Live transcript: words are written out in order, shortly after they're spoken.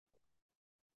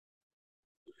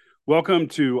Welcome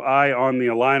to Eye on the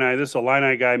Illini. This is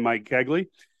Illini guy, Mike Kegley.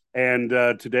 And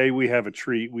today we have a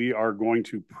treat. We are going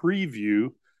to preview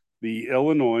the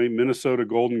Illinois Minnesota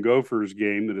Golden Gophers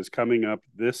game that is coming up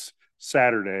this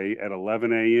Saturday at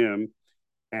 11 a.m.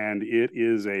 And it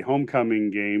is a homecoming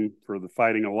game for the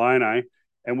Fighting Illini.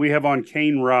 And we have on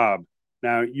Kane Robb.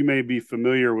 Now, you may be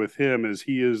familiar with him as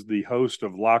he is the host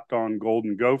of Locked On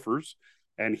Golden Gophers,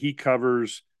 and he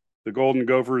covers the Golden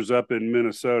Gophers up in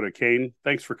Minnesota. Kane,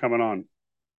 thanks for coming on.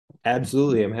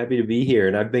 Absolutely. I'm happy to be here.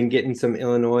 And I've been getting some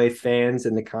Illinois fans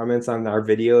in the comments on our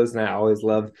videos, and I always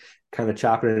love kind of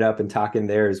chopping it up and talking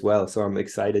there as well. So I'm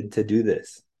excited to do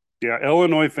this. Yeah,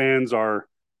 Illinois fans are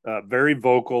very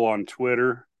vocal on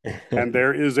Twitter, and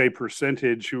there is a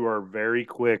percentage who are very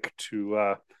quick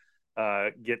to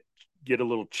get a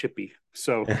little chippy.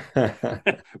 So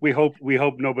we hope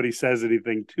nobody says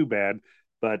anything too bad.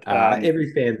 But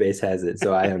Every fan base has it,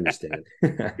 so I understand.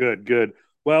 good, good.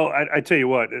 Well, I tell you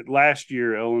what, last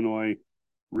year Illinois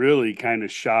really kind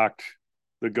of shocked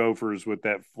the Gophers with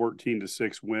that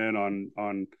 14-6 win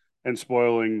on and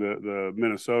spoiling the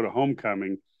Minnesota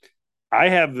homecoming. I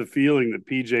have the feeling that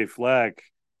PJ Fleck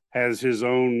has his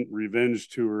own revenge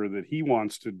tour that he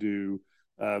wants to do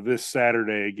this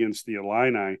Saturday against the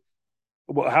Illini.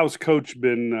 Well, how's Coach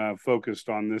been focused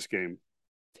on this game?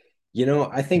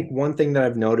 I think one thing that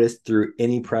I've noticed through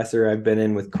any presser I've been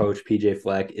in with Coach PJ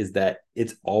Fleck is that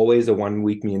it's always a 1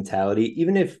 week mentality.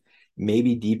 Even if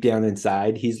maybe deep down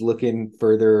inside he's looking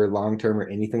further long term or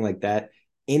anything like that,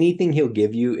 anything he'll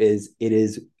give you is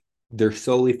they're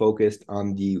solely focused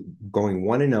on the going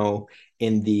 1-0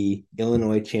 in the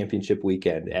Illinois championship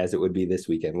weekend, as it would be this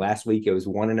weekend. Last week it was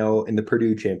 1-0 in the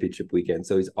Purdue championship weekend.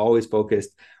 So he's always focused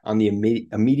on the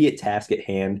immediate task at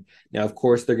hand. Now, of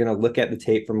course, they're going to look at the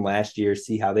tape from last year,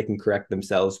 see how they can correct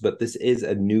themselves. But this is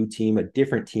a new team, a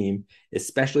different team,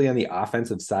 especially on the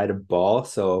offensive side of ball.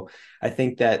 So I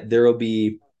think that there will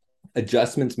be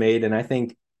adjustments made. And I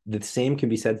think the same can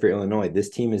be said for Illinois. This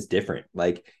team is different.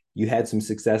 Like, you had some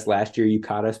success last year. You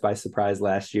caught us by surprise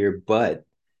last year, but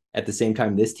at the same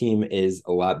time, this team is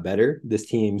a lot better. This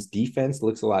team's defense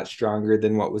looks a lot stronger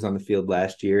than what was on the field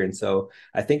last year. And so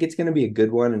I think it's going to be a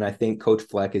good one. And I think Coach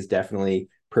Fleck is definitely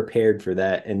prepared for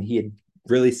that. And he had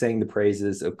really sang the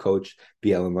praises of Coach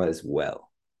Bielema as well.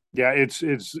 Yeah,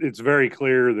 it's very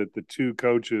clear that the two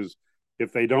coaches,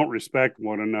 if they don't respect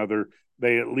one another,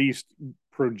 they at least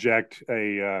project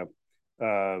a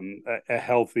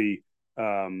healthy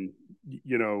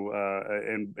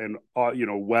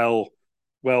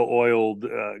well oiled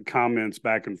comments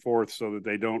back and forth so that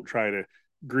they don't try to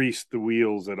grease the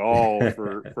wheels at all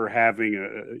for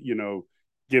having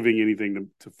giving anything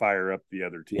to fire up the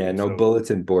other Yeah, team. no So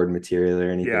bulletin board material or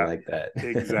anything yeah, like that.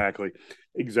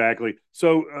 exactly.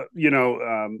 So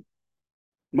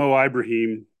Mo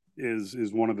Ibrahim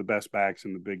is one of the best backs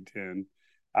in the Big Ten.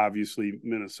 Obviously,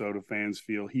 Minnesota fans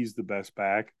feel he's the best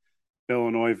back.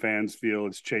 Illinois fans feel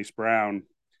it's Chase Brown.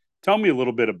 Tell me a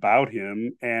little bit about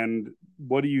him and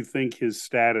what do you think his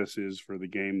status is for the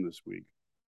game this week?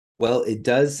 Well, it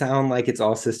does sound like it's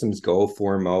all systems go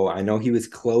for Mo. I know he was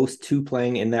close to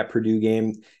playing in that Purdue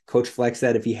game. Coach Fleck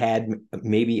said if he had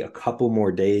maybe a couple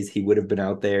more days, he would have been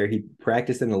out there. He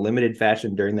practiced in a limited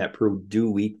fashion during that Purdue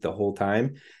week the whole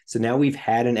time. So now we've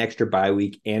had an extra bye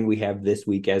week and we have this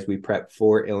week as we prep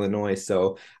for Illinois.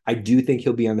 So I do think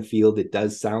he'll be on the field. It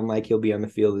does sound like he'll be on the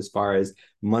field as far as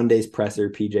Monday's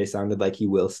presser. PJ sounded like he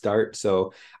will start.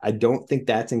 So I don't think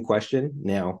that's in question.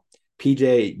 Now,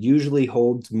 PJ usually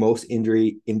holds most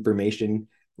injury information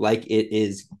like it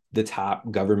is the top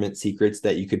government secrets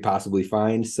that you could possibly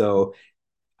find. So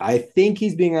I think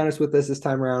he's being honest with us this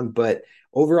time around, but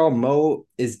overall, Mo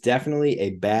is definitely a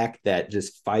back that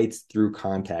just fights through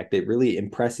contact. It really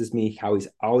impresses me how he's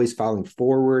always falling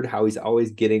forward, how he's always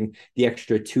getting the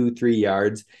extra 2-3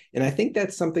 yards. And I think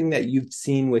that's something that you've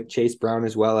seen with Chase Brown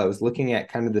as well. I was looking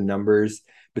at kind of the numbers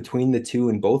between the two,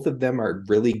 and both of them are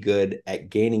really good at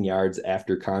gaining yards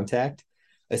after contact.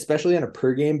 Especially on a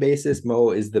per game basis, Mo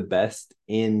is the best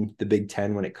in the Big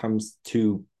Ten when it comes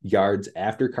to yards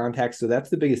after contact. So that's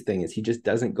the biggest thing is he just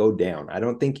doesn't go down. I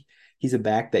don't think he's a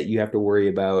back that you have to worry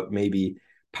about maybe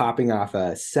popping off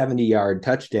a 70-yard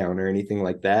touchdown or anything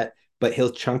like that, but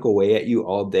he'll chunk away at you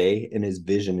all day and his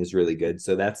vision is really good.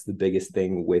 So that's the biggest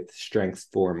thing with strengths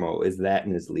for Mo is that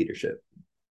and his leadership.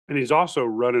 And he's also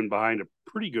running behind a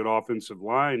pretty good offensive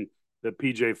line that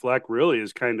PJ Fleck really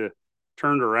has kind of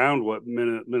turned around what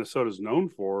Minnesota's known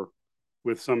for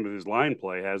with some of his line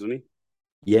play, hasn't he?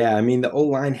 Yeah, I mean the O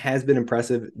line has been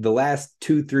impressive. The last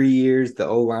 2-3 years, the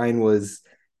O line was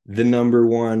the number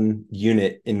one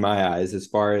unit in my eyes, as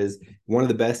far as one of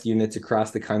the best units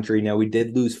across the country. Now, we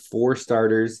did lose 4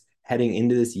 starters heading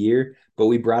into this year, but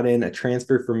we brought in a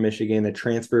transfer from Michigan, a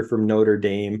transfer from Notre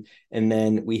Dame, and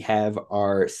then we have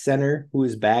our center who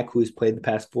is back, who's played the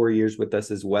past 4 years with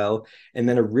us as well, and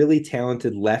then a really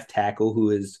talented left tackle who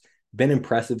has been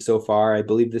impressive so far. I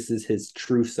believe this is his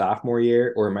true sophomore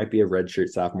year, or it might be a redshirt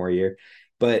sophomore year,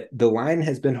 but the line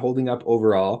has been holding up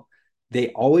overall. They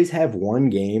always have one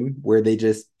game where they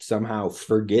just somehow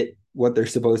forget what they're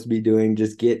supposed to be doing,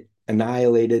 just get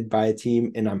annihilated by a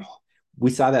team. And we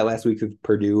saw that last week with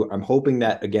Purdue. I'm hoping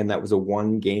that again that was a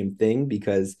one game thing,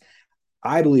 because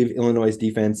I believe Illinois'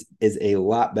 defense is a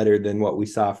lot better than what we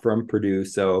saw from Purdue.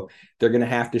 So they're going to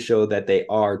have to show that they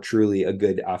are truly a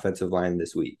good offensive line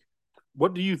this week.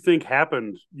 What do you think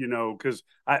happened? Because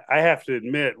I have to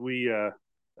admit, we at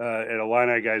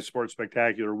Illini Guys Sports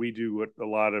Spectacular, we do what a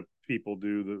lot of people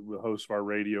do, the host of our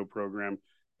radio program.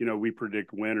 We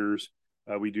predict winners.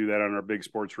 We do that on our big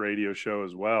sports radio show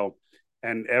as well.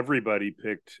 And everybody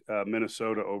picked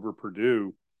Minnesota over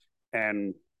Purdue,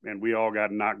 and we all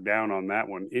got knocked down on that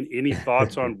one. Any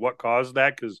thoughts on what caused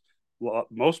that? Because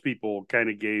most people kind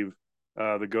of gave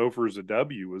the Gophers a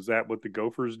W. Was that what the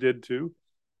Gophers did too?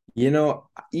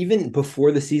 Even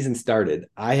before the season started,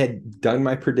 I had done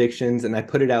my predictions and I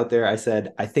put it out there. I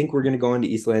said, I think we're going to go into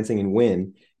East Lansing and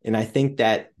win. And I think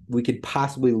that we could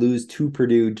possibly lose to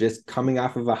Purdue just coming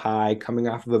off of a high, coming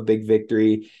off of a big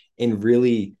victory, and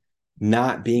really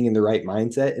not being in the right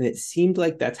mindset. And it seemed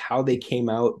like that's how they came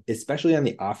out, especially on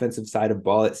the offensive side of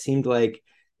ball. It seemed like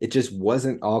it just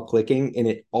wasn't all clicking. And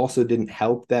it also didn't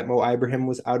help that Mo Ibrahim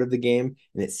was out of the game.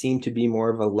 And it seemed to be more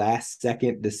of a last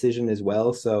second decision as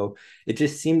well. So it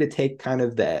just seemed to take kind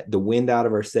of the wind out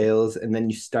of our sails. And then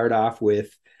you start off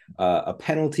with a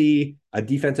penalty, a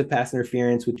defensive pass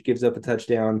interference, which gives up a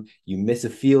touchdown. You miss a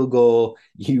field goal.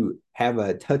 You have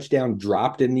a touchdown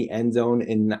dropped in the end zone.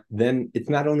 And then it's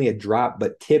not only a drop,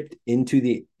 but tipped into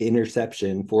the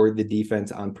interception for the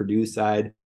defense on Purdue's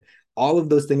side. All of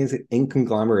those things in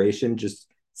conglomeration,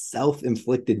 just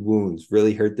self-inflicted wounds,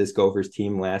 really hurt this Gophers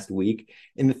team last week.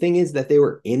 And the thing is that they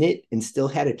were in it and still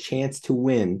had a chance to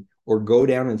win or go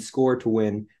down and score to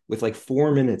win with like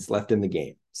 4 minutes left in the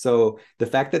game. So the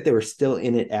fact that they were still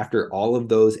in it after all of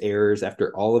those errors,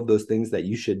 after all of those things that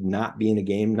you should not be in a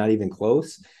game, not even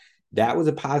close, that was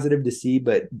a positive to see,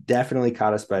 but definitely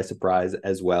caught us by surprise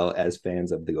as well as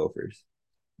fans of the Gophers.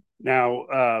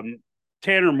 Now,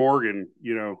 Tanner Morgan,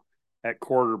 at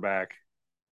quarterback,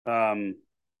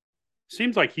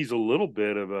 seems like he's a little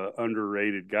bit of an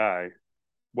underrated guy.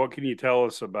 What can you tell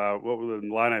us about what the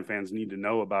Illini fans need to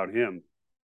know about him?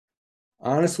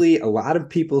 Honestly, a lot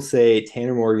of people say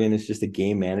Tanner Morgan is just a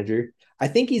game manager. I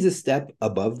think he's a step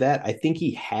above that. I think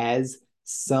he has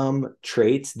some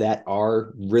traits that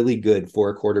are really good for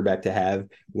a quarterback to have.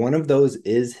 One of those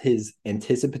is his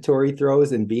anticipatory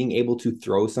throws and being able to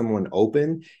throw someone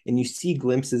open. And you see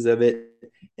glimpses of it.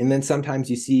 And then sometimes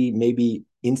you see maybe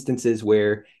instances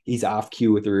where he's off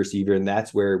cue with the receiver, and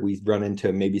that's where we run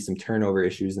into maybe some turnover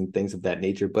issues and things of that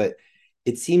nature. But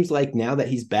it seems like now that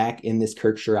he's back in this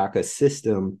Kirk Ciarrocca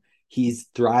system, he's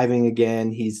thriving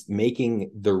again. He's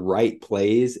making the right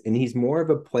plays, and he's more of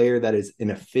a player that is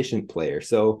an efficient player.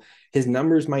 So his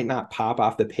numbers might not pop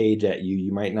off the page at you.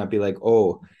 You might not be like,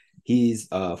 oh, he's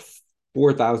a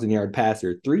 4,000-yard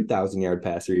passer, 3,000-yard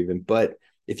passer even. But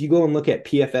if you go and look at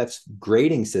PFF's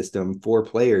grading system for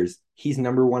players, he's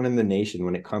number one in the nation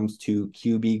when it comes to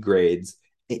QB grades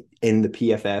in the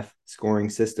PFF scoring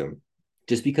system,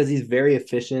 just because he's very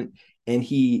efficient and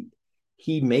he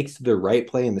makes the right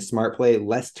play and the smart play,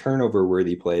 less turnover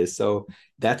worthy plays. So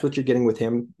that's what you're getting with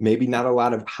him. Maybe not a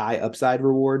lot of high upside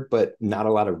reward, but not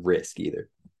a lot of risk either.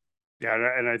 Yeah,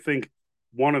 and I think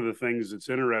one of the things that's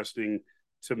interesting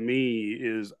to me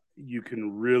is you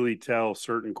can really tell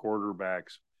certain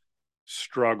quarterbacks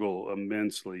struggle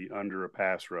immensely under a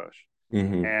pass rush.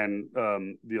 Mm-hmm.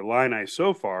 And the Illini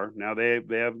so far, now they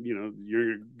have,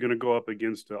 you're going to go up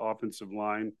against an offensive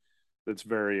line that's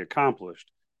very accomplished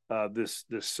this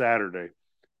Saturday.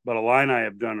 But Illini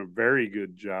have done a very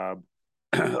good job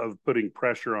of putting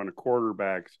pressure on the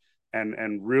quarterbacks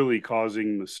and really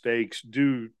causing mistakes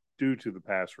due to the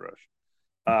pass rush.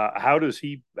 How does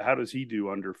he do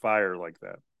under fire like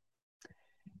that?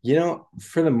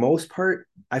 For the most part,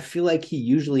 I feel like he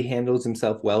usually handles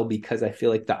himself well, because I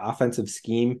feel like the offensive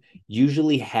scheme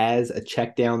usually has a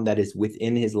check down that is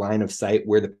within his line of sight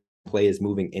where the play is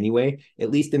moving anyway, at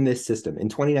least in this system. In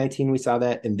 2019, we saw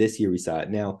that, and this year we saw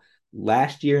it. Now,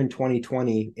 last year in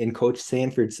 2020, in Coach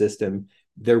Sanford's system,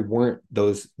 there weren't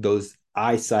those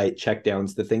eyesight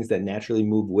checkdowns, the things that naturally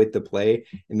move with the play.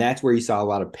 And that's where you saw a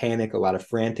lot of panic, a lot of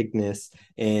franticness,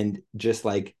 and just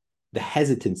like the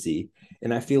hesitancy.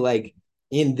 And I feel like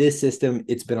in this system,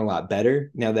 it's been a lot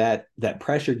better. Now that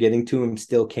pressure getting to him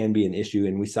still can be an issue.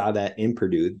 And we saw that in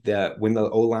Purdue, that when the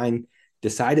O-line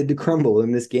decided to crumble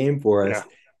in this game for us, Yeah.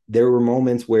 there were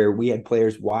moments where we had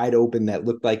players wide open that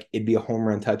looked like it'd be a home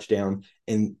run touchdown,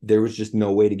 and there was just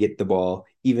no way to get the ball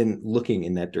even looking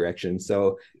in that direction.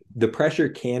 So the pressure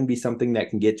can be something that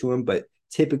can get to him, but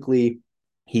typically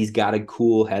he's got a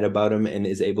cool head about him and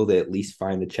is able to at least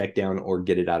find the check down or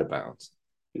get it out of bounds.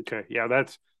 Okay. Yeah,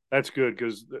 that's good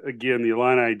because again, the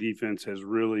Illini defense has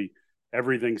really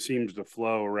everything seems to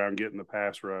flow around getting the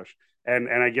pass rush. And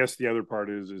I guess the other part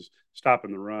is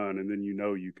stopping the run, and then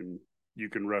you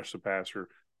can rush the passer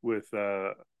with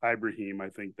Ibrahim. I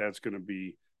think that's going to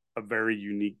be a very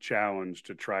unique challenge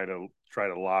to try to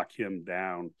lock him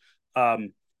down.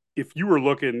 If you were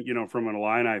looking, from an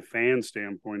Illini fan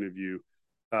standpoint of view,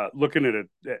 looking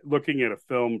at a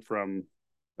film from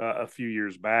a few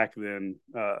years back, then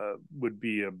would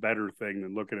be a better thing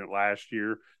than looking at last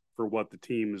year for what the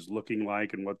team is looking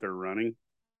like and what they're running.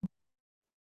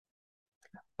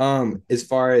 As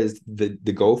far as the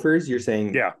Gophers, you're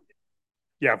saying? Yeah,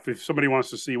 yeah. If somebody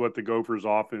wants to see what the Gophers'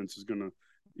 offense is going to,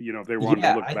 if they wanted to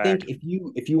Yeah, look I back. think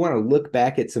if you want to look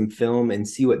back at some film and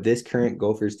see what this current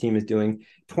Gophers team is doing,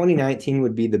 2019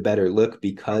 would be the better look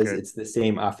because Okay. it's the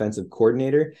same offensive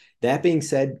coordinator. That being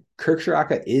said, Kirk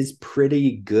Shiraka is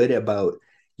pretty good about,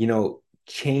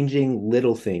 changing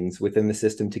little things within the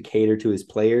system to cater to his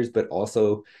players, but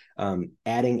also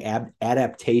adding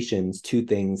adaptations to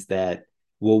things that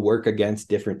will work against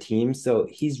different teams. So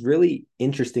he's really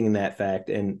interesting in that fact.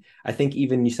 And I think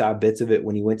even you saw bits of it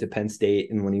when he went to Penn State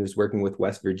and when he was working with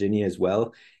West Virginia as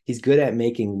well. He's good at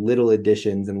making little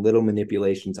additions and little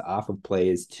manipulations off of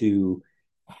plays to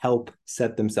help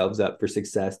set themselves up for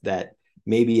success that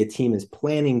maybe a team is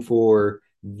planning for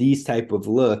these type of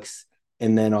looks,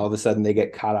 and then all of a sudden they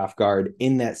get caught off guard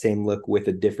in that same look with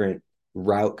a different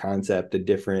route concept, a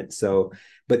different. So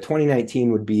but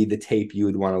 2019 would be the tape you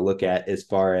would want to look at as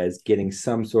far as getting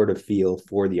some sort of feel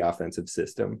for the offensive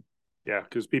system. Yeah,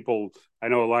 because I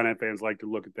know Illini fans like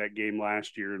to look at that game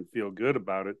last year and feel good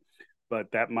about it,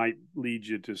 but that might lead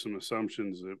you to some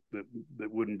assumptions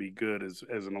that wouldn't be good as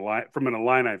an Illini from an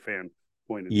Illini fan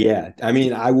point of view. Yeah, I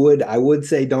mean, I would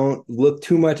say don't look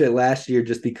too much at last year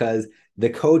just because the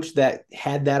coach that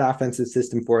had that offensive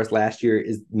system for us last year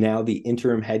is now the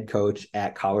interim head coach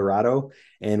at Colorado,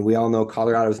 and we all know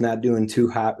Colorado's not doing too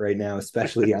hot right now,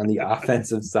 especially on the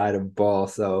offensive side of ball.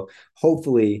 So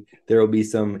hopefully there will be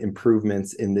some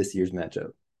improvements in this year's matchup.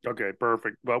 Okay,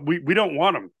 perfect. Well, we don't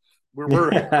want them.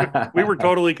 We were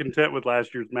totally content with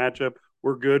last year's matchup.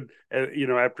 We're good.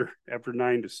 After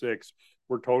 9-6,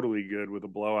 we're totally good with a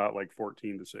blowout like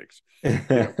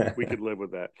 14-6. We could live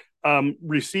with that.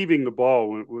 Receiving the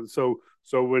ball. So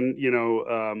when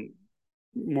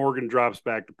Morgan drops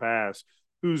back to pass,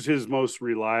 who's his most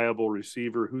reliable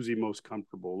receiver? Who's he most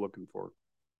comfortable looking for?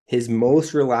 His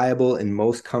most reliable and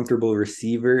most comfortable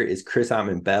receiver is Chris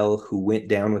Autman-Bell, who went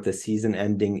down with a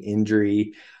season-ending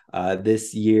injury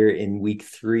this year in week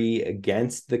 3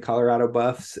 against the Colorado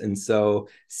Buffs. And so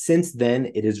since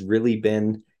then, it has really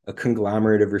been a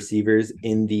conglomerate of receivers.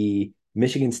 In the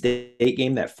Michigan State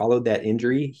game that followed that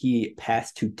injury, he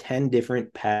passed to 10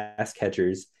 different pass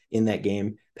catchers in that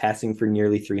game, passing for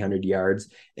nearly 300 yards.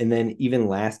 And then even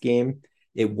last game,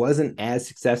 it wasn't as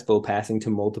successful passing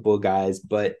to multiple guys,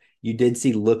 but you did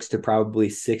see looks to probably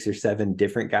 6 or 7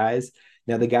 different guys.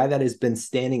 Now, the guy that has been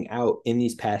standing out in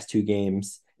these past 2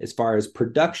 games, as far as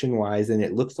production wise, and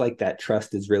it looks like that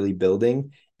trust is really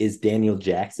building, is Daniel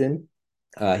Jackson.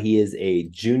 He is a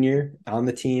junior on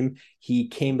the team. He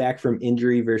came back from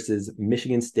injury versus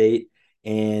Michigan State,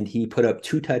 and he put up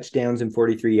 2 touchdowns and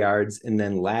 43 yards. And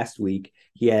then last week,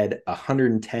 he had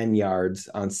 110 yards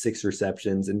on 6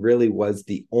 receptions and really was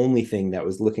the only thing that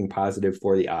was looking positive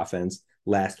for the offense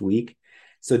last week.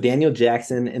 So Daniel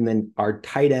Jackson, and then our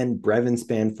tight end, Brevin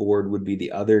Spanford, would be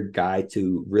the other guy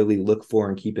to really look for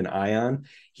and keep an eye on.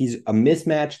 He's a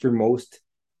mismatch for most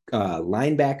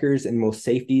linebackers and most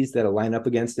safeties that'll line up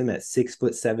against him at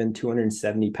 6'7",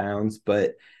 270 pounds,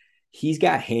 but he's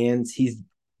got hands. He's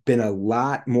been a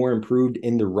lot more improved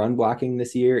in the run blocking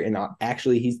this year. And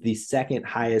actually he's the second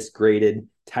highest graded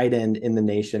tight end in the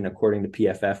nation, according to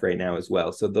PFF right now as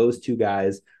well. So those 2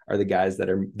 guys are the guys that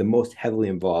are the most heavily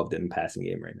involved in the passing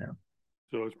game right now.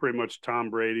 So it's pretty much Tom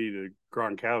Brady to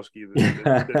Gronkowski,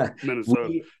 the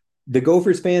Minnesota. the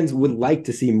Gophers fans would like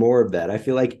to see more of that. I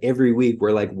feel like every week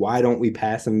we're like, why don't we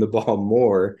pass him the ball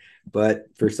more? But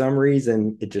for some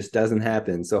reason, it just doesn't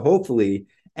happen. So hopefully,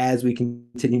 as we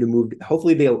continue to move,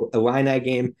 hopefully the Illini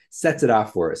game sets it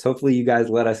off for us. Hopefully, you guys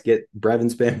let us get Brevin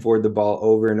Spanford the ball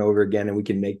over and over again, and we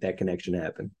can make that connection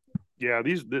happen. Yeah,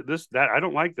 that I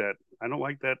don't like that. I don't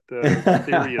like that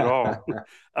theory at all.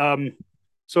 um,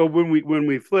 so when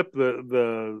we flip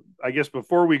the I guess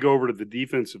before we go over to the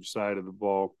defensive side of the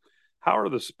ball, how are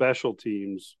the special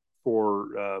teams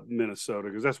for Minnesota?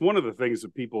 Because that's one of the things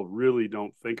that people really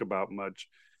don't think about much.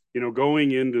 You know,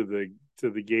 going into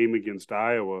the game against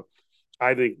Iowa,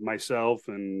 I think myself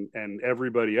and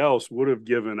everybody else would have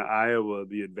given Iowa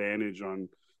the advantage on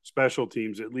special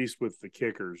teams, at least with the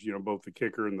kickers. You know, both the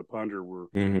kicker and the punter were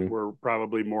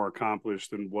probably more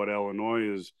accomplished than what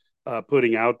Illinois is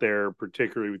putting out there,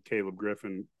 particularly with Caleb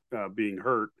Griffin being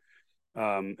hurt.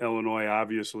 Illinois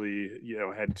obviously, you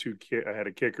know, had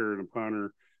a kicker and a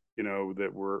punter, you know,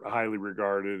 that were highly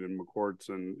regarded, and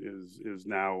McCourtson is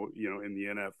now, you know, in the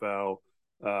NFL.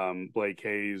 Blake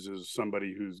Hayes is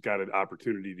somebody who's got an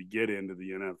opportunity to get into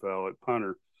the NFL at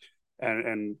punter,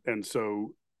 and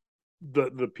so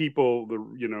the people,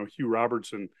 you know, Hugh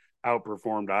Robertson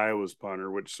outperformed Iowa's punter,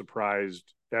 which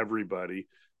surprised everybody,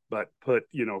 but put,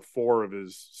 you know, 4 of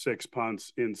his 6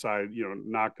 punts inside, you know,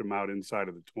 knocked him out inside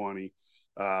of the 20.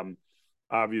 Um,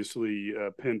 Obviously,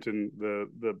 Penton,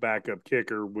 the backup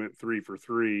kicker, went 3 for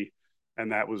 3,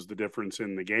 and that was the difference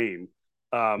in the game.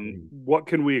 What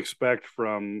can we expect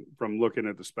from looking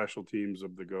at the special teams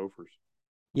of the Gophers?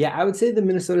 Yeah, I would say the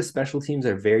Minnesota special teams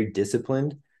are very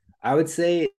disciplined. I would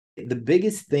say the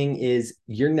biggest thing is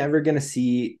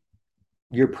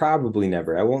you're probably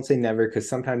never, I won't say never because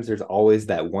sometimes there's always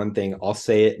that one thing, I'll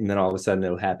say it and then all of a sudden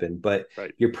it'll happen. But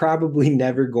right. You're probably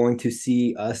never going to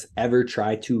see us ever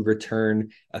try to return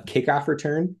a kickoff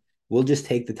return. We'll just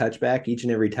take the touchback each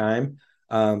and every time,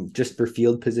 just for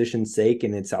field position's sake.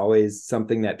 And it's always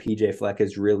something that PJ Fleck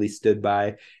has really stood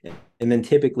by. And then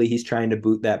typically he's trying to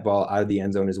boot that ball out of the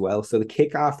end zone as well. So the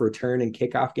kickoff return and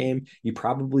kickoff game, you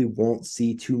probably won't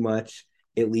see too much,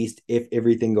 at least if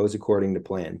everything goes according to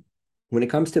plan. When it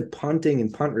comes to punting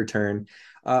and punt return,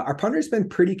 our punter's been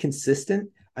pretty consistent.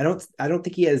 I don't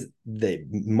think he has the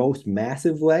most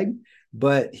massive leg,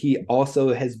 but he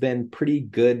also has been pretty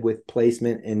good with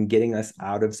placement and getting us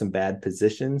out of some bad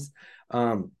positions.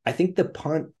 I think the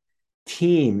punt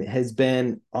team has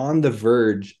been on the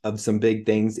verge of some big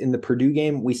things. In the Purdue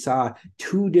game, we saw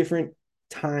 2 different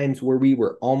times where we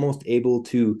were almost able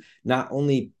to not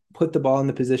only put the ball in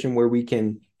the position where we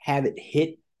can have it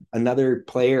hit another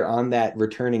player on that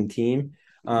returning team,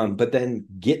 but then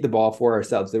get the ball for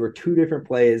ourselves. There were 2 different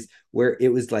plays where it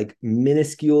was like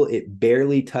minuscule. It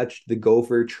barely touched the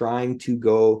Gopher trying to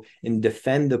go and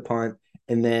defend the punt.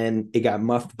 And then it got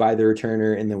muffed by the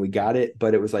returner and then we got it.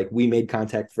 But it was like we made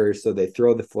contact first. So they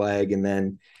throw the flag and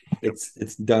then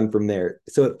it's done from there.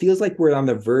 So it feels like we're on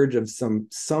the verge of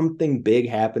something big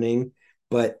happening,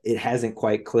 but it hasn't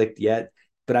quite clicked yet.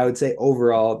 But I would say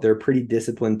overall, they're a pretty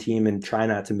disciplined team and try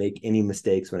not to make any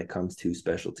mistakes when it comes to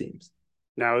special teams.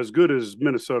 Now, as good as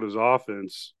Minnesota's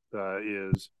offense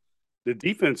is, the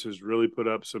defense has really put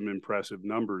up some impressive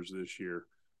numbers this year.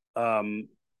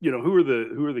 You know, who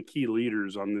are the key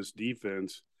leaders on this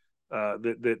defense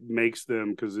that makes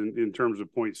them? Because in terms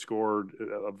of points scored,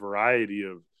 a variety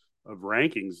of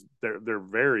rankings, they're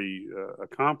very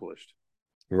accomplished.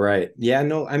 Right. Yeah,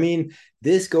 no, I mean,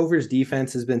 this Gophers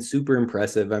defense has been super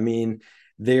impressive. I mean,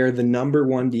 they're the number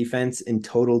 1 defense in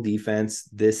total defense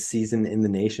this season in the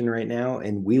nation right now.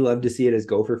 And we love to see it as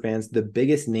Gopher fans. The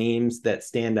biggest names that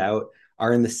stand out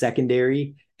are in the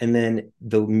secondary and then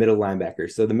the middle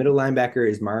linebacker. So the middle linebacker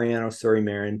is Mariano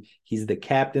Sori-Marin. He's the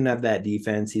captain of that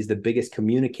defense. He's the biggest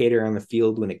communicator on the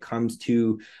field when it comes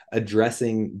to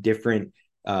addressing different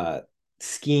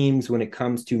schemes, when it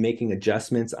comes to making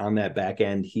adjustments on that back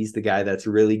end. He's the guy that's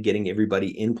really getting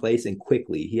everybody in place and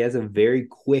quickly. He has a very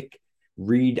quick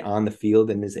read on the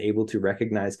field and is able to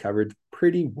recognize coverage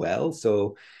pretty well.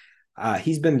 So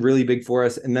he's been really big for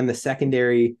us. And then the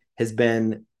secondary has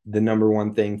been the number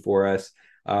 1 thing for us.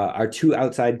 Our 2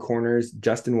 outside corners,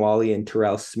 Justin Wally and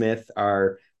Terrell Smith,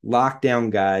 are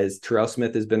lockdown guys. Terrell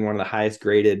Smith has been one of the highest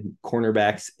graded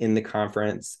cornerbacks in the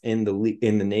conference, in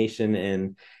the nation,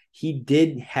 and he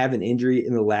did have an injury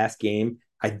in the last game.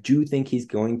 I do think he's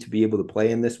going to be able to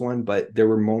play in this one, but there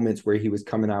were moments where he was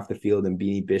coming off the field and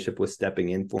Beanie Bishop was stepping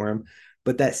in for him.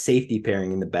 But that safety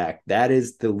pairing in the back, that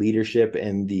is the leadership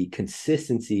and the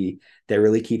consistency that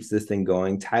really keeps this thing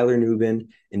going. Tyler Nubin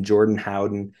and Jordan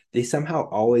Howden, they somehow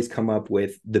always come up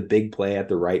with the big play at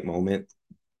the right moment.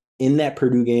 in that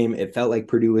Purdue game, it felt like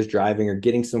Purdue was driving or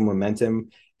getting some momentum.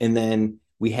 And then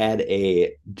we had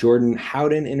a Jordan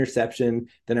Howden interception.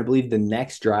 Then I believe the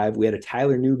next drive, we had a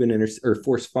Tyler Nubin or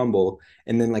forced fumble.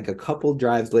 And then like a couple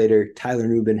drives later, Tyler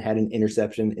Nubin had an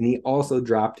interception, and he also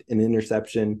dropped an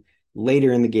interception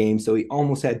later in the game. So he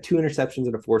almost had two interceptions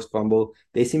and a forced fumble.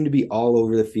 They seem to be all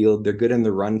over the field. They're good in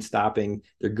the run stopping.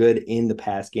 They're good in the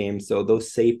pass game. So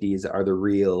those safeties are the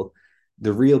real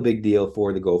big deal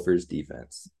for the Gophers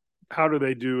defense. How do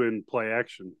they do in play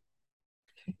action?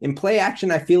 In play action,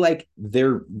 I feel like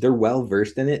they're well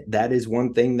versed in it. That is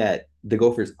one thing that the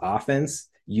Gophers offense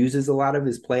uses a lot of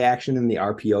is play action in the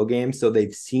RPO game. So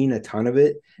they've seen a ton of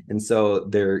it. And so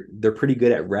they're pretty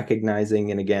good at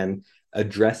recognizing and again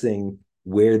addressing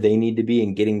where they need to be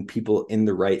and getting people in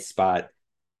the right spot,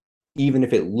 even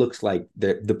if it looks like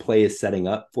the play is setting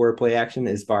up for a play action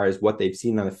as far as what they've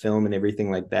seen on the film and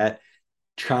everything like that,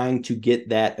 trying to get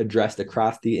that addressed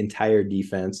across the entire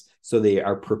defense so they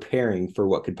are preparing for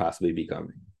what could possibly be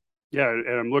coming. Yeah, and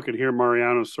I'm looking here,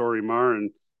 Mariano Sorimar,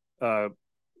 and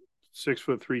 6'3",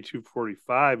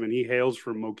 245, and he hails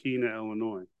from Mokina,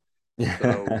 Illinois.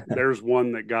 So there's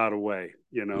one that got away,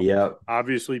 Yep.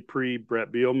 Obviously pre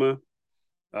Brett Bielema.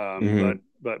 Mm-hmm.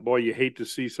 But boy, you hate to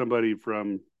see somebody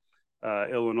from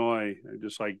Illinois,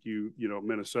 just like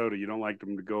Minnesota. You don't like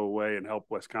them to go away and help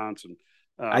Wisconsin.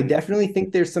 I definitely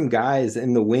think there's some guys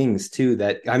in the wings too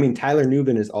that I mean Tyler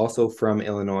Nubin is also from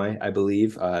Illinois, I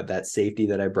believe, that safety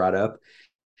that I brought up.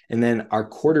 And then our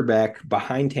quarterback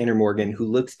behind Tanner Morgan, who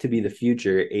looks to be the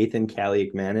future, Ethan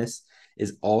Kaliakmanis,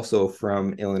 is also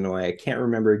from Illinois. I can't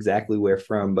remember exactly where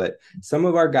from, but some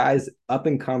of our guys up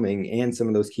and coming and some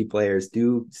of those key players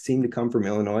do seem to come from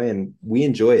Illinois, and we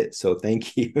enjoy it. So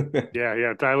thank you.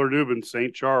 Yeah. Tyler Nubin,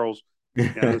 St. Charles.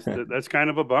 Yeah, that's kind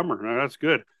of a bummer. No, that's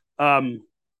good.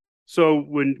 So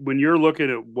when you're looking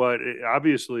at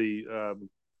obviously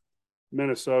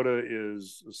Minnesota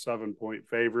is a 7-point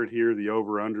favorite here. The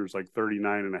over-under is like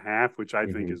 39.5, which I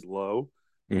think is low.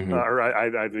 Or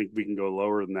I think we can go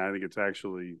lower than that. I think it's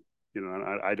actually,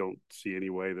 I don't see any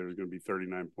way there's going to be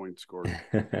 39 points scored.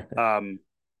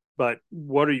 But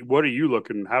what are you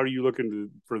looking? How are you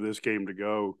looking for this game to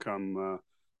go come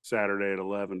Saturday at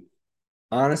 11?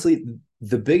 Honestly,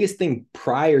 the biggest thing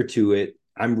prior to it,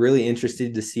 I'm really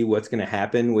interested to see what's going to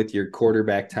happen with your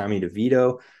quarterback, Tommy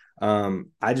DeVito.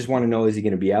 I just want to know, is he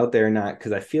going to be out there or not?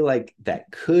 Because I feel like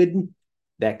that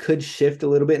could shift a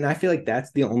little bit. And I feel like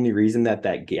that's the only reason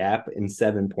that gap in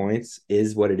 7 points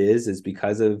is what it is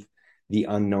because of the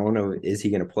unknown of is he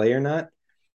going to play or not.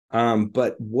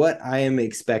 But what I am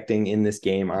expecting in this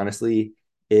game, honestly,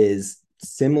 is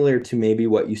similar to maybe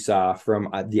what you saw from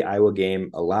the Iowa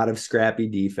game. A lot of scrappy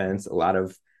defense, a lot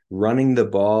of running the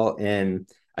ball, and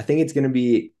I think it's going to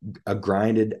be a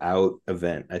grinded out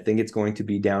event. I think it's going to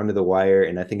be down to the wire,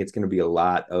 and I think it's going to be a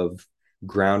lot of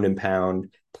ground and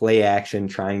pound, play action,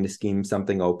 trying to scheme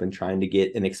something open, trying to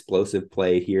get an explosive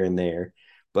play here and there.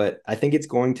 But I think it's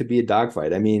going to be a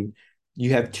dogfight. I mean,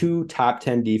 you have two top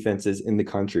 10 defenses in the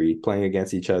country playing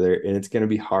against each other, and it's going to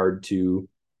be hard to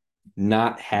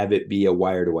not have it be a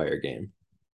wire to wire game.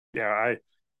 Yeah,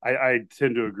 I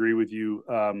tend to agree with you.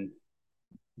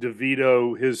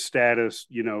 DeVito, his status,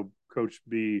 Coach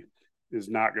B is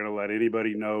not going to let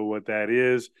anybody know what that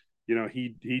is.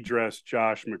 He dressed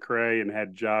Josh McCray and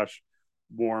had Josh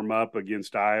warm up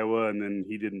against Iowa, and then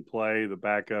he didn't play. The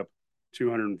backup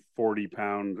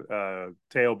 240-pound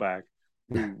tailback,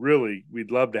 who really we'd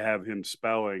love to have him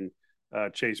spelling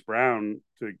Chase Brown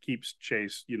to keep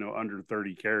Chase, under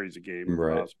 30 carries a game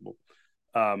if possible.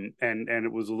 And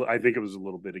it was, I think it was a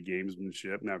little bit of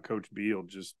gamesmanship. Now Coach Beal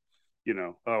just,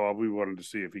 we wanted to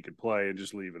see if he could play and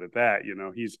just leave it at that.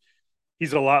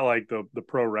 He's a lot like the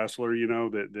pro wrestler,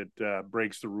 that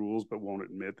breaks the rules but won't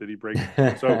admit that he breaks.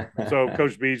 So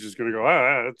Coach B's just going to go,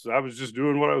 I was just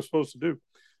doing what I was supposed to do.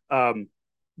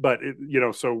 But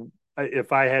so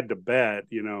if I had to bet,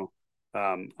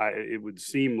 it would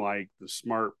seem like the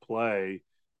smart play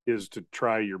is to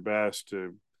try your best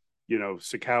to,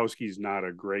 Sikowski's not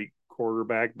a great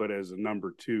quarterback, but as a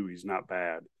number 2, he's not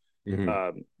bad.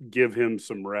 Give him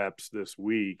some reps this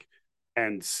week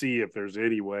and see if there's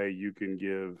any way you can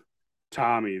give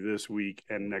Tommy this week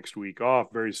and next week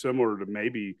off, very similar to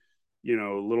maybe, a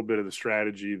little bit of the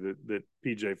strategy that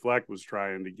PJ Fleck was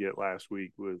trying to get last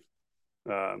week with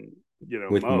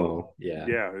Mo. Yeah.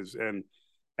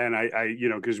 And I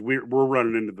because they're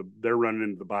running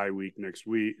into the bye week next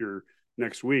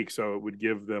week. So it would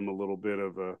give them a little bit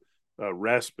of a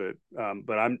respite.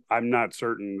 But I'm not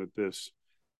certain that this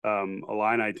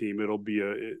Illini team,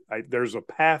 there's a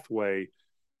pathway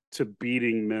to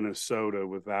beating Minnesota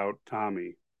without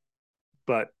Tommy.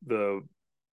 but the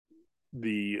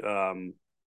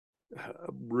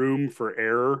room for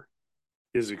error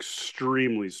is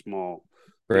extremely small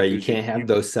Right. You because can't have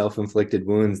those self-inflicted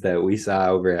wounds that we saw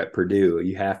over at Purdue.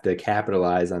 You have to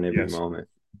capitalize on every yes, moment.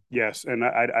 yes, and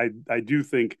I do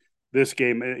think this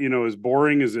game, as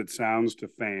boring as it sounds to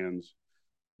fans,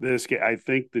 this game, I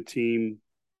think the team,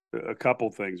 a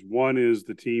couple things. One is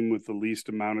the team with the least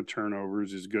amount of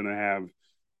turnovers is going to have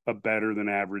a better than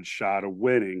average shot of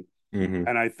winning. Mm-hmm.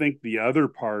 And I think the other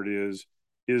part is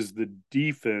the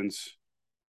defense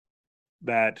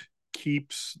that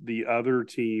keeps the other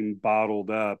team bottled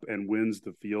up and wins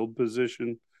the field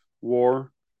position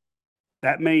war.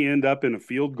 That may end up in a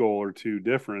field goal or two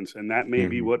difference, and that may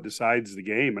be Mm-hmm. what decides the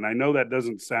game. And I know that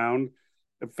doesn't sound,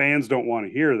 fans don't want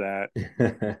to hear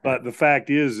that, but the fact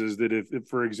is that if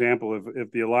for example,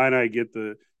 if the Illini get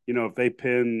if they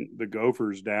pin the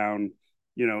Gophers down,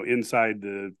 inside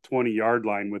the 20-yard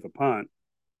line with a punt,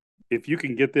 if you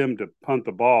can get them to punt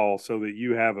the ball so that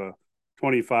you have a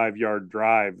 25-yard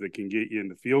drive that can get you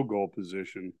into field goal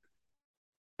position,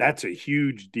 that's a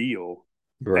huge deal.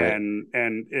 Right.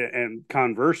 And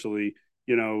conversely,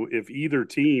 if either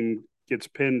team gets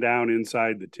pinned down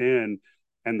inside the 10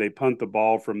 and they punt the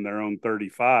ball from their own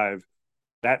 35,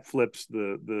 that flips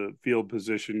the field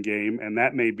position game, and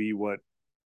that may be what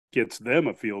gets them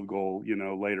a field goal,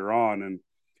 later on. And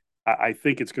I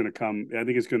think it's going to come. I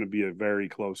think it's going to be a very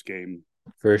close game.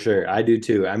 For sure. I do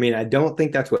too. I mean, I don't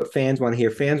think that's what fans want to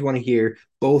hear. Fans want to hear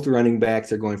both running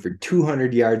backs are going for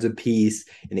 200 yards apiece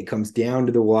and it comes down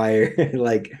to the wire.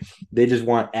 Like they just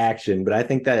want action. But I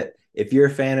think that if you're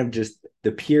a fan of just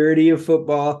the purity of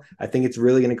football, I think it's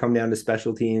really going to come down to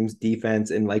special teams,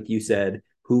 defense, and like you said,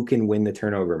 who can win the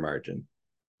turnover margin.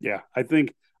 Yeah,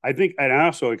 and I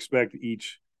also expect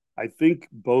each. I think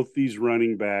both these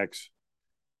running backs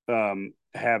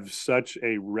have such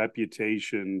a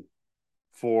reputation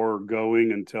for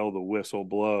going until the whistle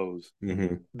blows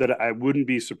Mm-hmm. that I wouldn't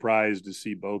be surprised to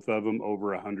see both of them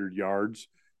over 100 yards,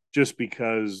 just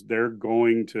because they're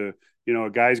going to, a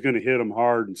guy's going to hit them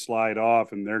hard and slide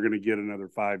off, and they're going to get another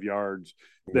 5 yards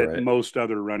that Right. most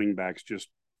other running backs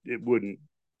they wouldn't,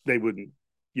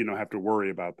 have to worry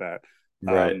about that.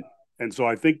 Right. Um, and so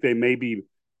I think they maybe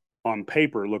on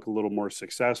paper look a little more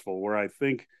successful. Where I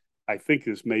think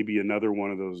this may be another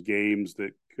one of those games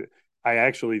that I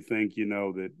actually think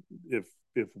that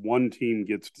if one team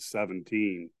gets to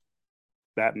 17,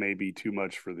 that may be too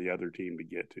much for the other team to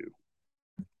get to.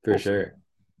 For We'll see. sure.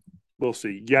 We'll see.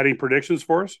 You got any predictions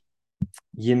for us?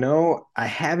 I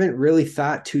haven't really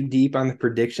thought too deep on the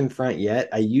prediction front yet.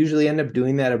 I usually end up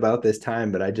doing that about this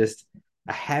time, but I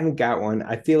haven't got one.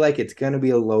 I feel like it's going to be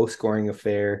a low scoring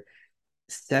affair.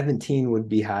 17 would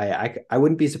be high. I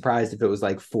wouldn't be surprised if it was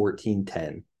like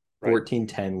 14-10. Right.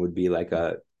 14-10 would be like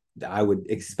I would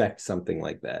expect something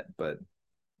like that, but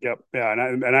Yep. Yeah,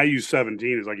 and I use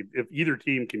 17 as like if either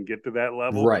team can get to that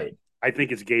level, right. I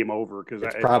think it's game over because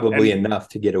It's I probably and enough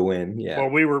to get a win. Yeah. well,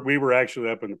 we were actually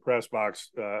up in the press box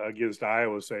against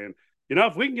Iowa saying,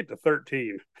 if we can get to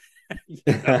 13,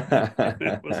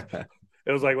 it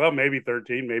was like, well, maybe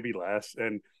 13, maybe less,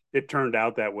 and it turned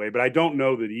out that way. But I don't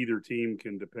know that either team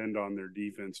can depend on their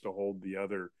defense to hold the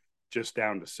other just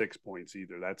down to 6 points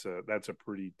either. That's a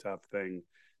pretty tough thing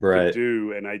to Right.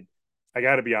 do. And I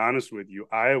got to be honest with you,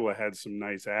 Iowa had some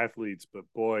nice athletes, but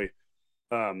boy,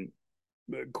 um,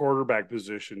 quarterback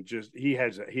position he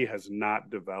has not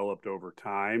developed over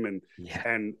time. and Yeah.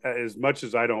 and as much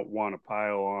as I don't want to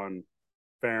pile on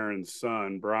Farron's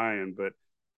son Brian, but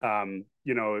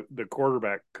the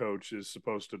quarterback coach is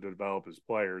supposed to develop his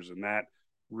players, and that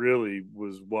really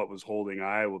was what was holding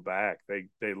Iowa back.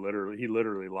 He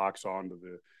literally locks on to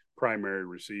the primary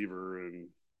receiver. And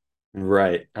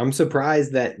Right. I'm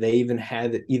surprised that they even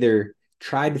had either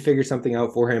tried to figure something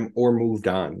out for him or moved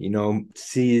on,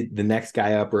 see the next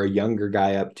guy up or a younger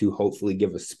guy up to hopefully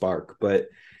give a spark. But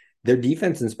their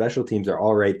defense and special teams are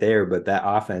all right there, but that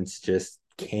offense just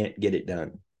can't get it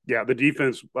done. yeah, the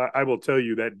defense, I will tell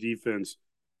you that defense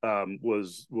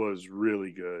was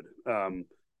really good.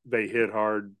 They hit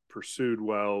hard, pursued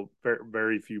well,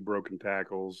 very few broken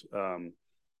tackles.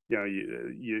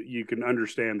 You can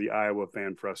understand the Iowa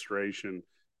fan frustration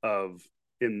of,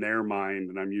 in their mind,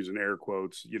 and I'm using air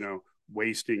quotes,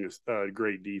 wasting a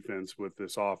great defense with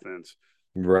this offense.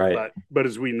 Right. But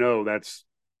as we know, that's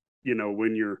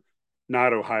when you're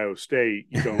not Ohio State,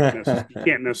 you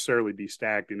can't necessarily be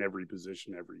stacked in every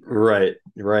position every year. Right.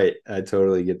 Right. I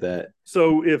totally get that.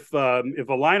 So if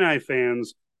Illini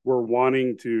fans were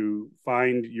wanting to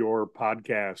find your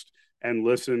podcast and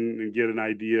listen and get an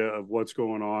idea of what's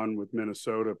going on with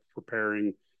Minnesota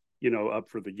preparing, up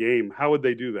for the game, how would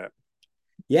they do that?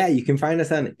 Yeah, you can find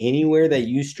us on anywhere that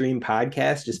you stream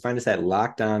podcasts. Just find us at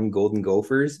Locked On Golden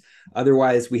Gophers.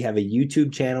 Otherwise, we have a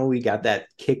YouTube channel. We got that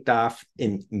kicked off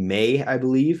in May, I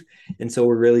believe. And so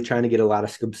we're really trying to get a lot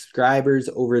of subscribers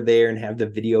over there and have the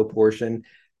video portion.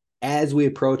 As we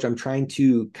approach, I'm trying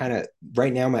to kind of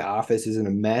right now, my office is in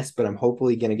a mess, but I'm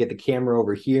hopefully going to get the camera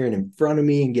over here and in front of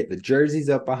me and get the jerseys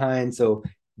up behind. So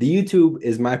the YouTube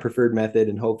is my preferred method,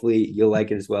 and hopefully you'll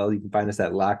like it as well. You can find us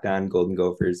at Locked On Golden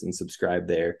Gophers and subscribe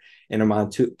there. And I'm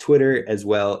on Twitter as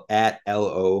well at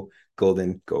LO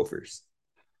Golden Gophers.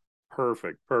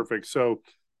 Perfect. Perfect. So,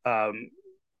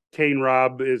 Kane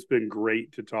Robb, it's been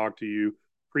great to talk to you.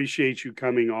 Appreciate you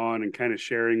coming on and kind of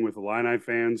sharing with Illini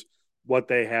fans what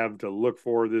they have to look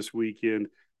for this weekend.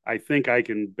 I think I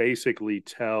can basically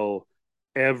tell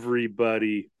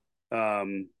everybody,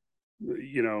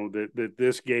 that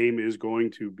this game is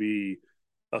going to be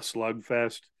a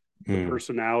slugfest. The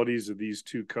personalities of these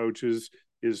two coaches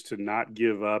is to not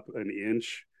give up an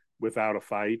inch without a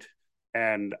fight.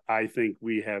 And I think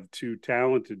we have two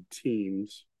talented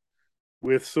teams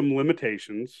with some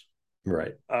limitations.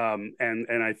 Right.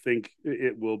 And I think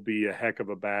it will be a heck of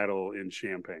a battle in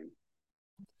Champaign.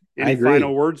 I Any agree.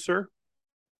 final words, sir?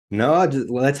 No, just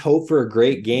let's hope for a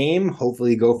great game.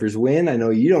 Hopefully, Gophers win. I know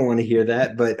you don't want to hear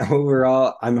that, but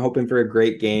overall, I'm hoping for a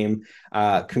great game.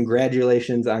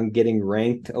 Congratulations on getting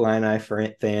ranked, Illini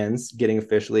fans, getting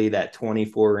officially that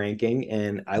 24 ranking,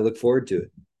 and I look forward to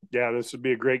Yeah, this would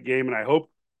be a great game, and I hope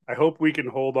we can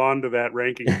hold on to that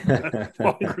ranking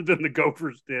longer than the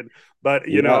Gophers did. But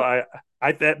it. Yeah.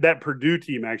 I that Purdue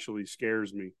team actually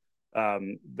scares me.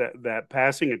 That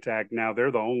passing attack now,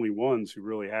 they're the only ones who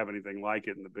really have anything like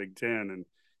it in the Big Ten,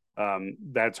 and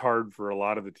that's hard for a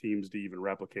lot of the teams to even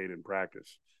replicate in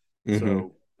practice. Mm-hmm.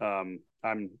 So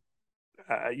I'm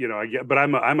I get, but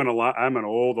I'm an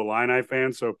old Illini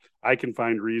fan, so I can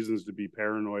find reasons to be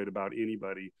paranoid about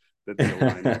anybody that the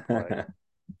Illini play.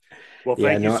 Well, Yeah.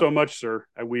 thank you No. so much, sir.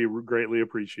 We greatly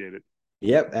appreciate it.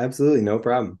 Yep. Absolutely. No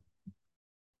problem.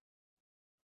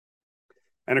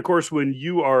 And of course, when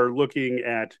you are looking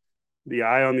at the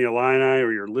Eye on the Illini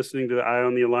or you're listening to the Eye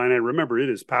on the Illini, remember it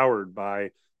is powered by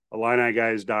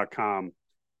IlliniGuys.com.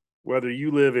 Whether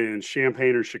you live in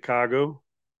Champaign or Chicago,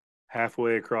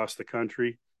 halfway across the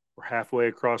country, or halfway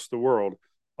across the world,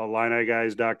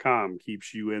 IlliniGuys.com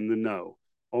keeps you in the know.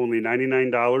 Only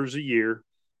 $99 a year.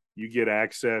 You get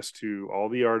access to all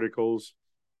the articles,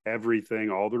 everything,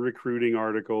 all the recruiting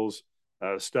articles,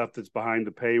 stuff that's behind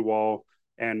the paywall.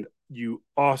 And you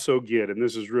also get, and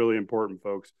this is really important,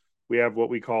 folks, we have what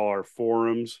we call our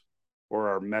forums or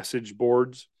our message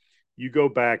boards. You go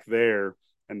back there,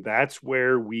 and that's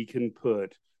where we can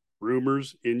put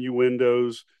rumors,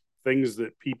 innuendos, things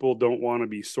that people don't want to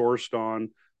be sourced on,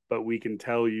 but we can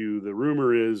tell you the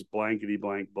rumor is blankety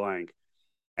blank blank.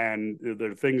 And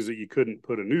there are things that you couldn't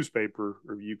put a newspaper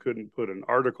or you couldn't put an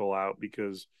article out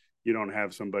because you don't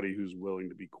have somebody who's willing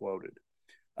to be quoted.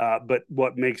 But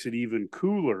what makes it even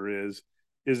cooler is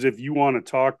if you want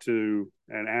to talk to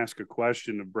and ask a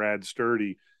question of Brad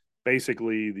Sturdy,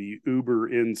 basically the Uber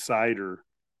insider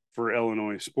for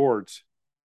Illinois sports,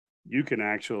 you can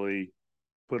actually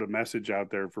put a message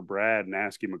out there for Brad and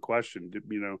ask him a question.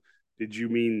 Did you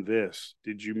mean this?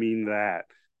 Did you mean that?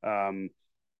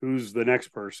 Who's the next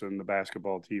person the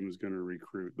basketball team is going to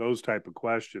recruit? Those type of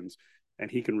questions,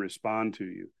 and he can respond to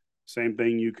you. Same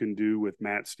thing you can do with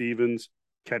Matt Stevens,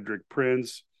 Kedrick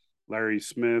Prince, Larry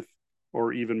Smith,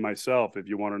 or even myself if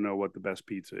you want to know what the best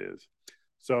pizza is.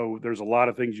 So there's a lot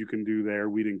of things you can do there.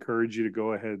 We'd encourage you to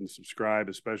go ahead and subscribe,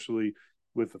 especially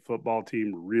with the football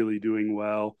team really doing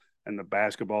well and the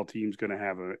basketball team's going to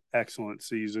have an excellent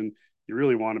season. You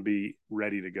really want to be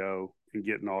ready to go and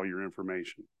getting all your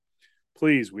information.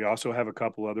 Please, we also have a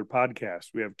couple other podcasts.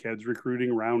 We have Ked's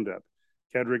Recruiting Roundup.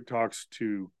 Kedrick talks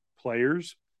to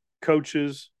players,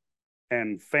 coaches,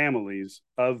 and families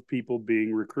of people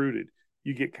being recruited.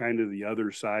 You get kind of the other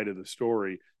side of the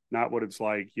story, not what it's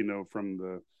like, from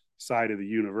the side of the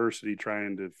university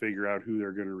trying to figure out who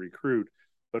they're going to recruit,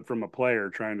 but from a player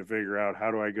trying to figure out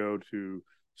how do I go to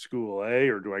school A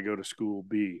or do I go to school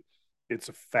B? It's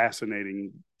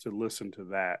fascinating to listen to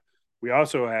that. We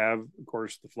also have, of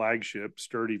course, the flagship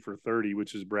Sturdy for 30,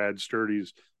 which is Brad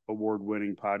Sturdy's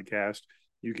award-winning podcast.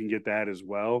 You can get that as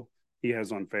well. He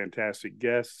has on fantastic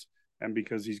guests, and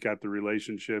because he's got the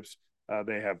relationships,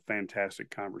 they have fantastic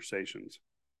conversations.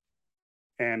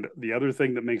 And the other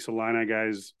thing that makes Illini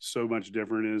Guys so much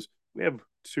different is we have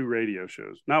two radio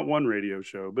shows, not one radio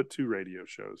show, but two radio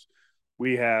shows.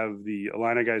 We have the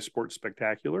Illini Guys Sports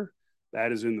Spectacular.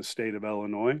 That is in the state of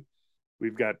Illinois.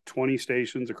 We've got 20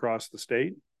 stations across the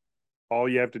state. All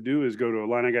you have to do is go to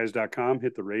IlliniGuys.com,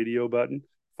 hit the radio button,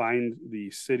 find the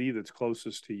city that's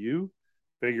closest to you,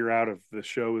 figure out if the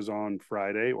show is on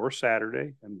Friday or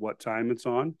Saturday and what time it's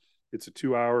on. It's a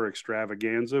 2-hour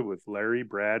extravaganza with Larry,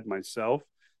 Brad, myself,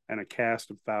 and a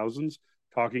cast of thousands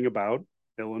talking about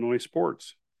Illinois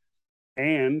sports.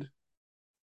 And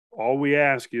all we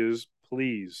ask is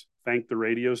please thank the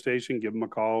radio station, give them a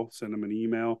call, send them an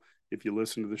email. If you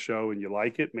listen to the show and you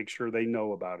like it, make sure they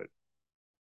know about it.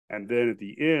 And then at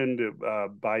the end,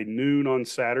 by noon on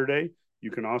Saturday,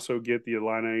 you can also get the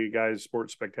Illini Guys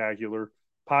Sports Spectacular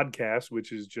podcast,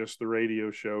 which is just the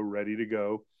radio show ready to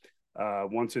go.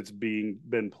 Once it's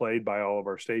been played by all of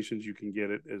our stations, you can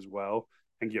get it as well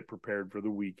and get prepared for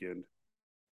the weekend.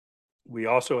 We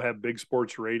also have Big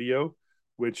Sports Radio,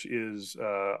 which is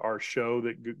our show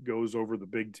that goes over the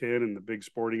Big Ten and the big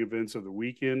sporting events of the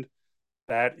weekend.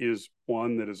 That is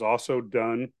one that is also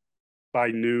done by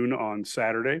noon on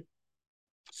Saturday.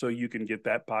 So you can get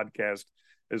that podcast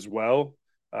as well.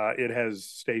 It has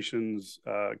stations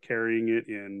carrying it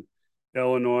in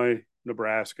Illinois,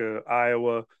 Nebraska,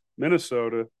 Iowa,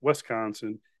 Minnesota,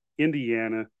 Wisconsin,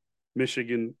 Indiana,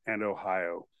 Michigan, and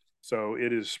Ohio. So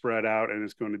it is spread out and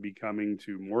it's going to be coming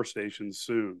to more stations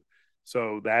soon.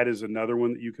 So that is another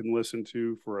one that you can listen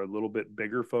to for a little bit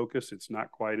bigger focus. It's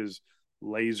not quite as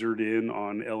lasered in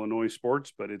on Illinois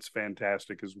sports, but it's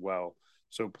fantastic as well.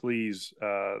 So please,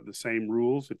 the same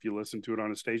rules. If you listen to it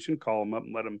on a station, call them up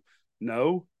and let them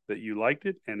know that you liked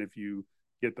it. And if you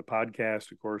get the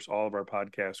podcast, of course, all of our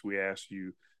podcasts, we ask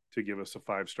you to give us a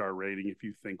 5-star rating if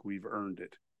you think we've earned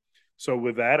it. So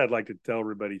with that, I'd like to tell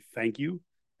everybody thank you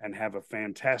and have a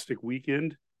fantastic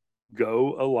weekend.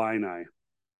 Go Illini.